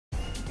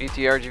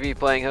UTRGV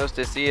playing host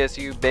to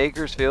CSU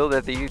Bakersfield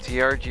at the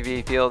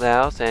UTRGV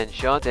Fieldhouse, and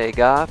Shawnte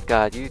Goff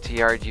got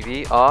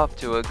UTRGV off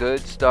to a good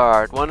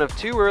start. One of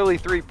two early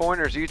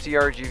three-pointers,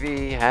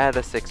 UTRGV had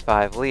a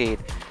 6-5 lead.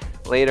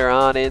 Later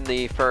on in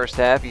the first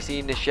half, you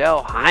see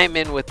Nichele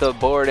Hyman with the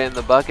board and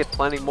the bucket.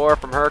 Plenty more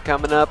from her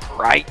coming up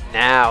right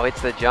now.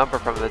 It's the jumper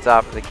from the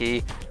top of the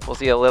key. We'll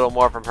see a little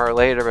more from her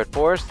later, but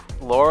first,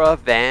 Laura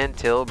Van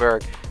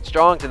Tilburg.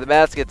 Strong to the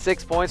basket,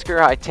 6 points,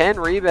 career high 10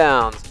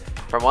 rebounds.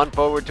 From one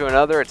forward to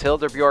another, it's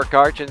Hildur Björg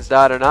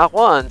Kjartansdóttir, not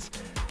once,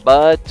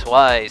 but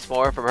twice.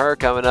 More from her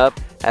coming up.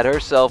 Had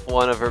herself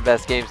one of her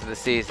best games of the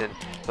season.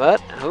 But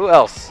who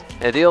else?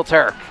 Adil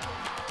Turk.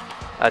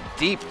 A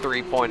deep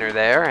three-pointer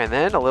there, and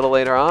then a little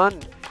later on,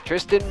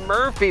 Tristan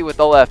Murphy with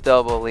the left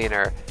elbow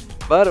leaner.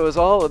 But it was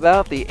all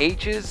about the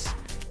H's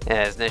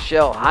as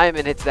Nichele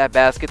Hyman hits that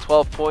basket.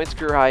 12 points,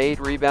 career high 8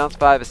 rebounds,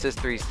 5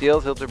 assists, 3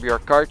 steals. Hildur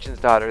Björg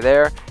Kjartansdóttir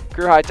there.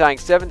 Career high tying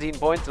 17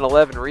 points and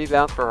 11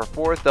 rebounds for her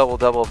fourth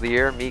double-double of the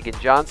year. Megan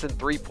Johnson,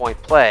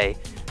 three-point play.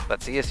 But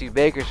CSU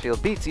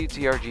Bakersfield beats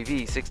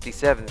UTRGV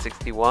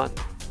 67-61.